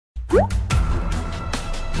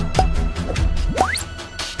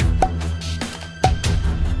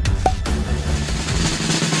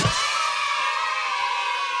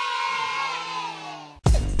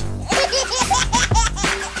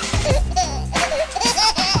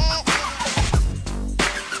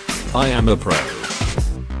I am a pro.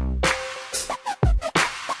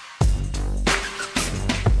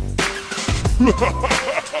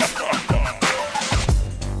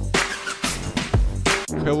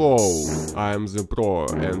 Hello, I am the pro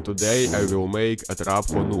and today I will make a trap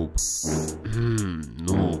for noob.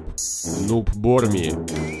 Noob. Noob bore me.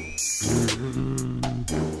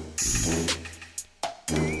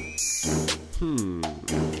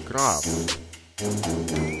 Crap.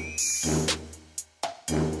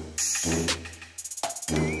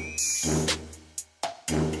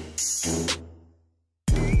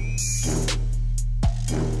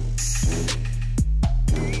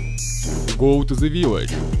 Go to the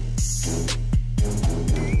village.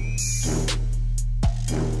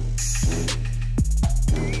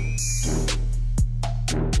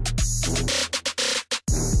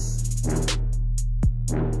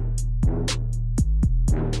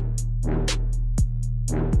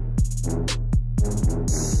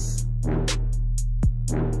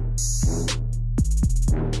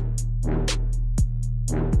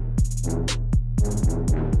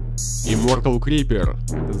 Immortal creeper,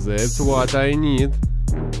 that's what I need.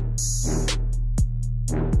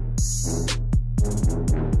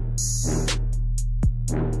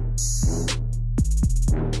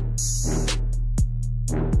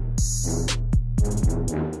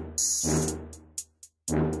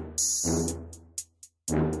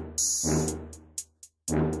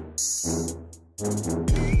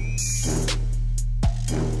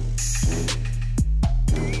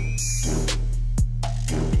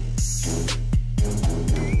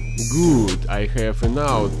 Good, I have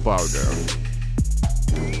enough powder.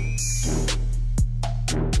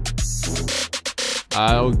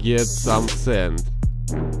 I'll get some sand.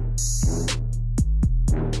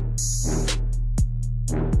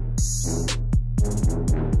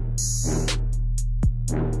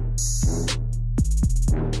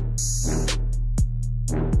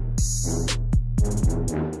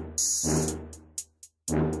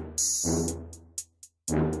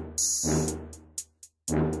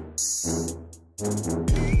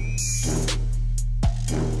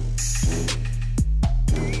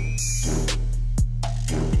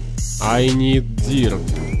 I need dirt.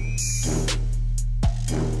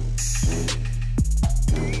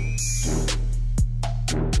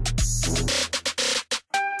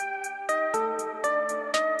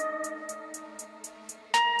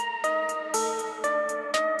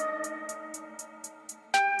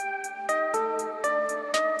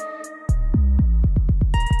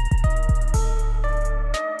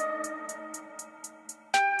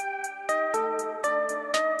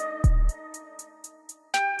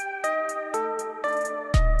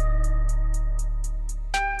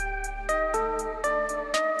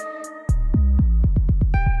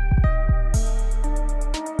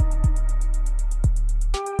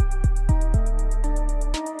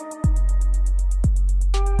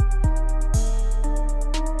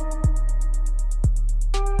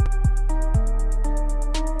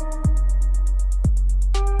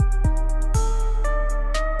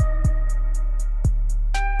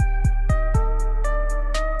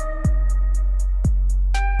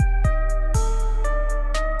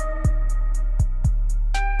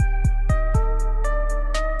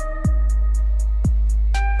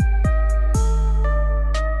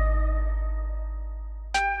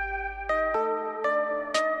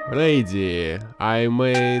 Ready, I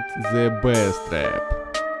made the best trap.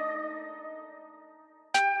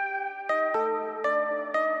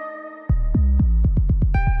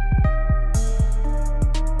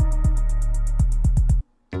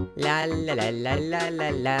 La la la la la la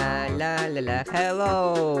la la la la.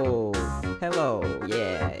 Hello, hello,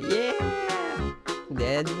 yeah, yeah.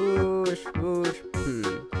 Dead bush, bush.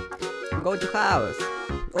 Go to house.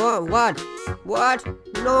 Oh, what? What?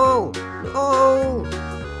 No, no.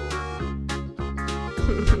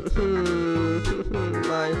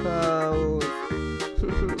 My house.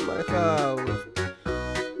 My house.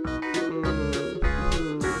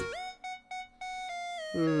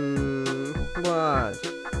 What?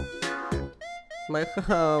 My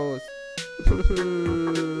house.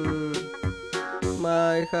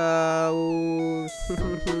 My house.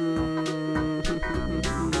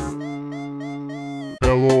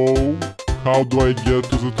 Hello, how do I get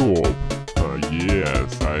to the top?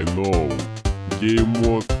 Yes, I know. Game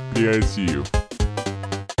mode creative.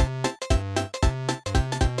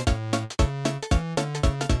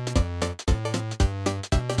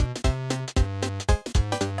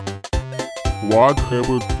 What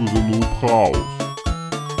happened to the noob house?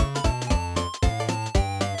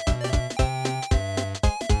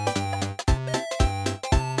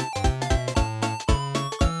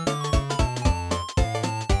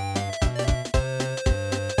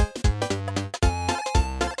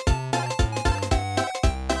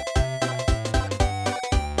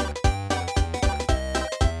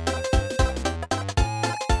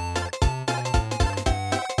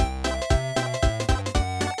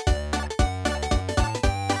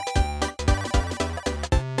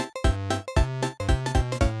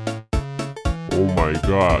 Oh my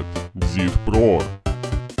god, this pro!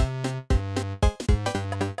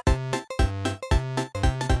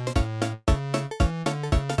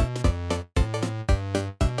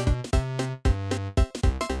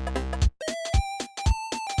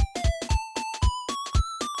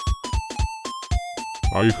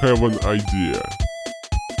 I have an idea.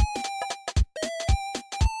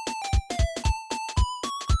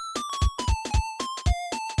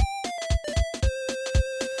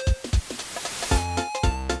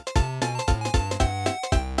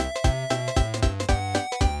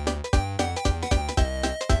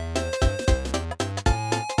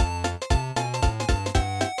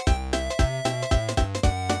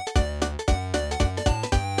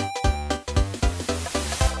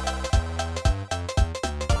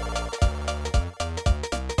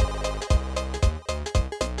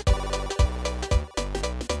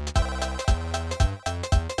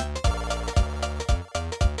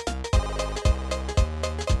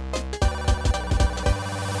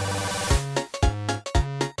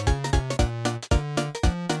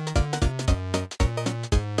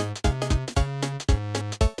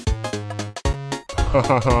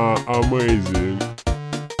 Hahaha, amazing!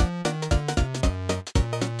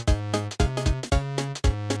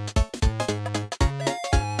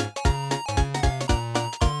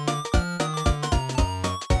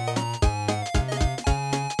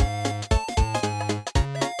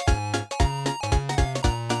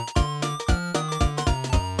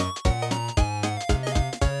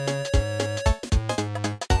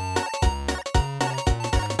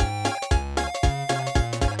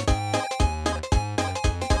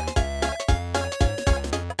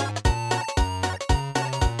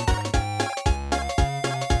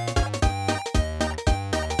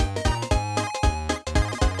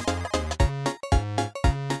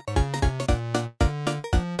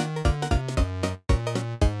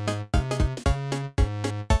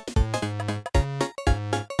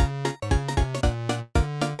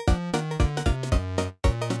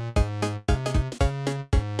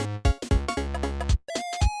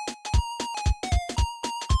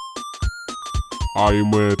 I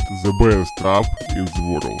met the best trap in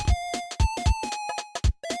the world.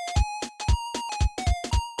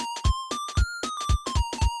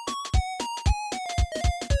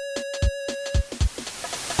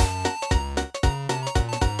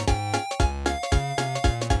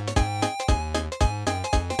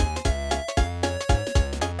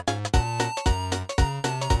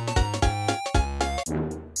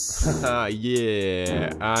 Haha,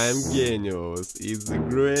 yeah, I'm genius. It's a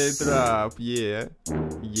great trap, yeah.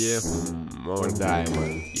 Yeah, more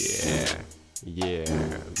diamonds, yeah.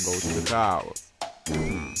 Go to the house.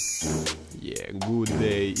 Yeah, good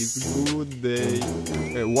day, it's a good day.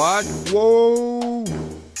 What? Whoa!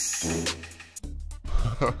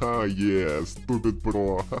 Haha, yeah, stupid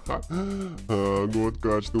pro. Got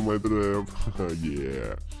catch to my trap.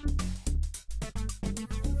 Yeah.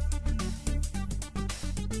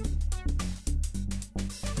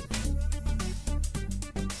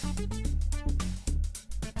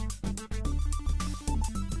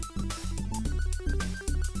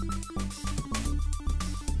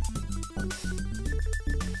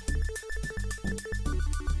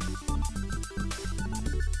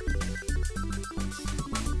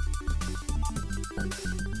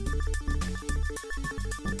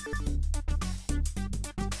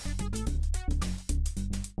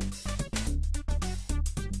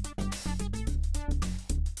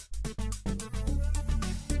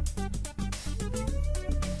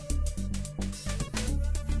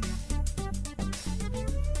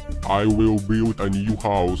 I will build a new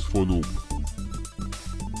house for Noob.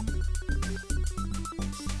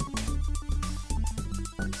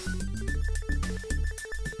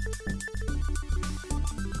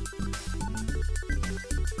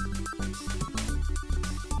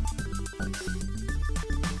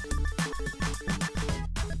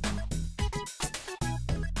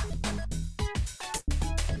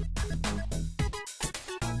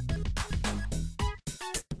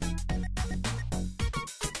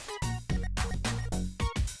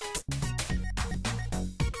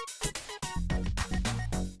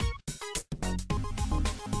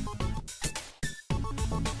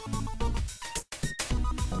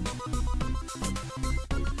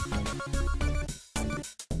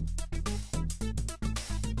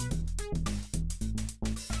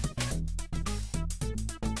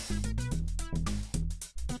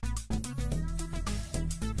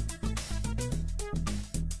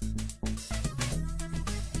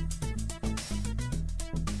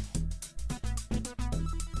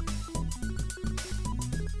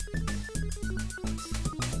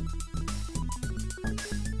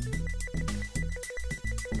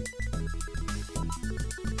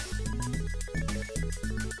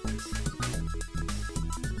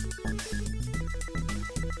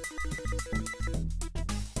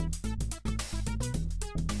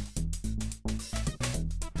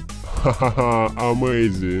 Hahaha,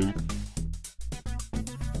 amazing.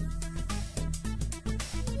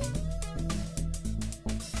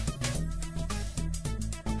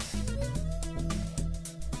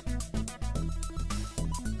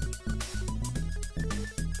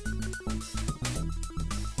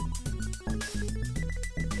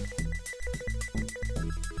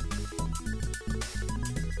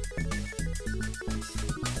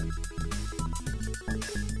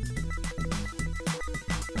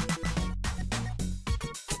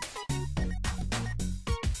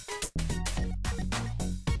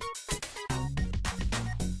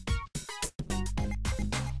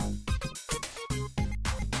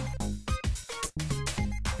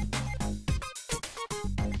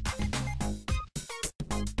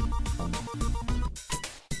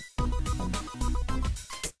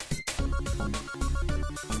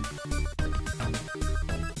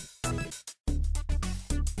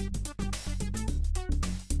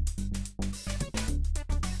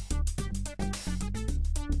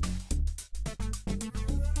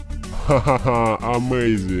 Hahaha,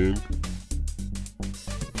 amazing.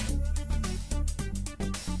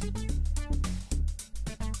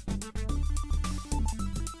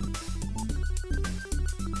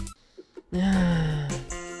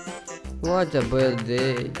 What a bad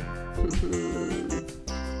day.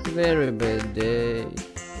 Very bad day.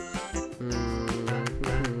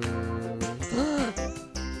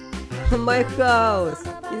 My house!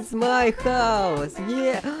 It's my house!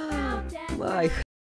 Yeah! My